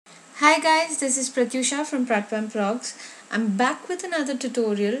Hi guys, this is Pratyusha from Pratyusha. I'm back with another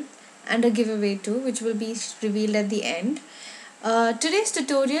tutorial and a giveaway too, which will be revealed at the end. Today's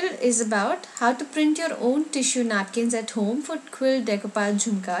tutorial is about how to print your own tissue napkins at home for quilled decoupage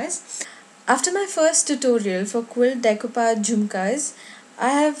jhumkas. After my first tutorial for quilled decoupage jhumkas, I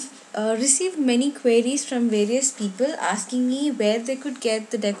have received many queries from various people asking me where they could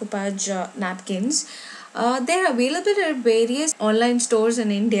get the decoupage napkins. They're available at various online stores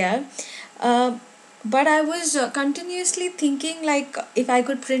in India. Uh, but I was continuously thinking like if I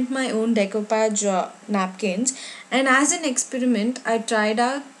could print my own decoupage napkins, and as an experiment, I tried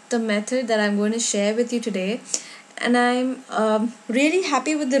out the method that I'm going to share with you today, and I'm really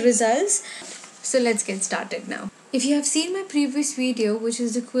happy with the results. So let's get started now. If you have seen my previous video, which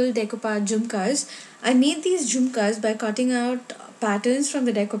is the quill decoupage jhumkas, I made these jhumkas by cutting out patterns from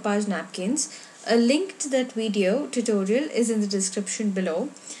the decoupage napkins. A link to that video tutorial is in the description below.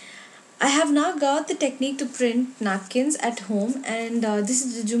 I have now got the technique to print napkins at home, and this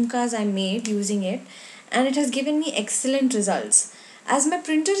is the jhumkas I made using it, and it has given me excellent results. As my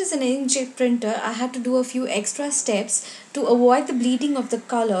printer is an inkjet printer, I had to do a few extra steps to avoid the bleeding of the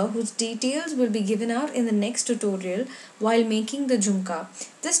color, whose details will be given out in the next tutorial while making the jhumka.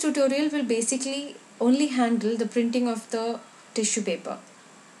 This tutorial will basically only handle the printing of the tissue paper.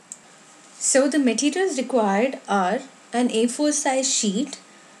 So the materials required are an A4 size sheet,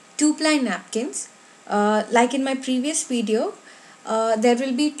 2-ply napkins. Like in my previous video, there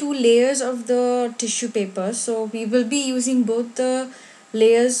will be two layers of the tissue paper. So we will be using both the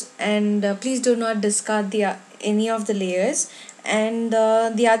layers, and please do not discard any of the layers. And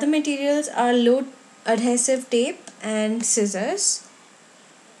the other materials are low adhesive tape and scissors.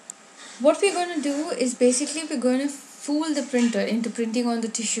 What we're going to do is basically we're going to fool the printer into printing on the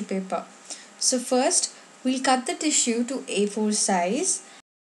tissue paper. So first we'll cut the tissue to A4 size.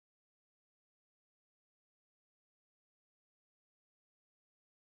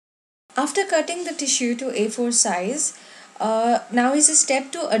 After cutting the tissue to A4 size, now is a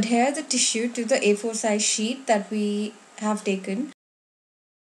step to adhere the tissue to the A4 size sheet that we have taken.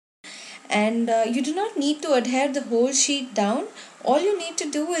 And you do not need to adhere the whole sheet down. All you need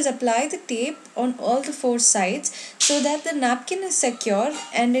to do is apply the tape on all the four sides so that the napkin is secure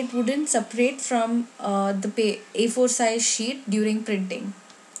and it wouldn't separate from the A4 size sheet during printing.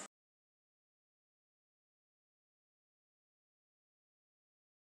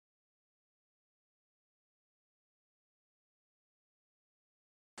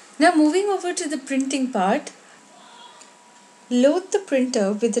 Now moving over to the printing part, load the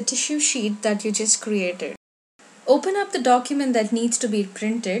printer with the tissue sheet that you just created. Open up the document that needs to be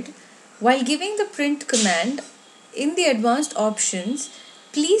printed. While giving the print command, in the advanced options,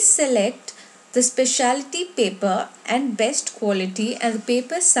 please select the specialty paper and best quality and the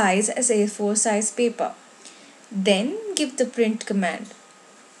paper size as A4 size paper. Then give the print command.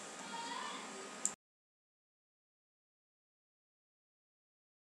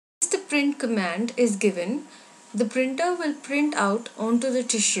 Once the print command is given, the printer will print out onto the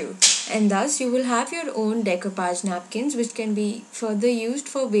tissue, and thus you will have your own decoupage napkins which can be further used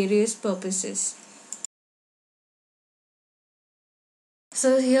for various purposes.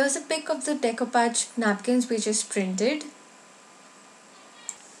 So here's a pic of the decoupage napkins we just printed.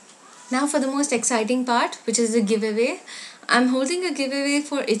 Now for the most exciting part, which is the giveaway. I'm holding a giveaway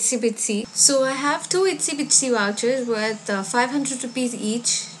for Itsy Bitsy. So I have two Itsy Bitsy vouchers worth 500 rupees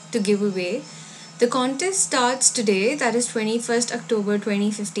each to give away. The contest starts today, that is 21st October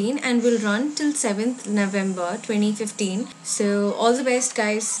 2015, and will run till 7th November 2015. So all the best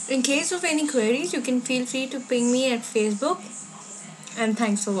guys. In case of any queries, you can feel free to ping me at Facebook. And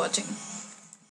thanks for watching.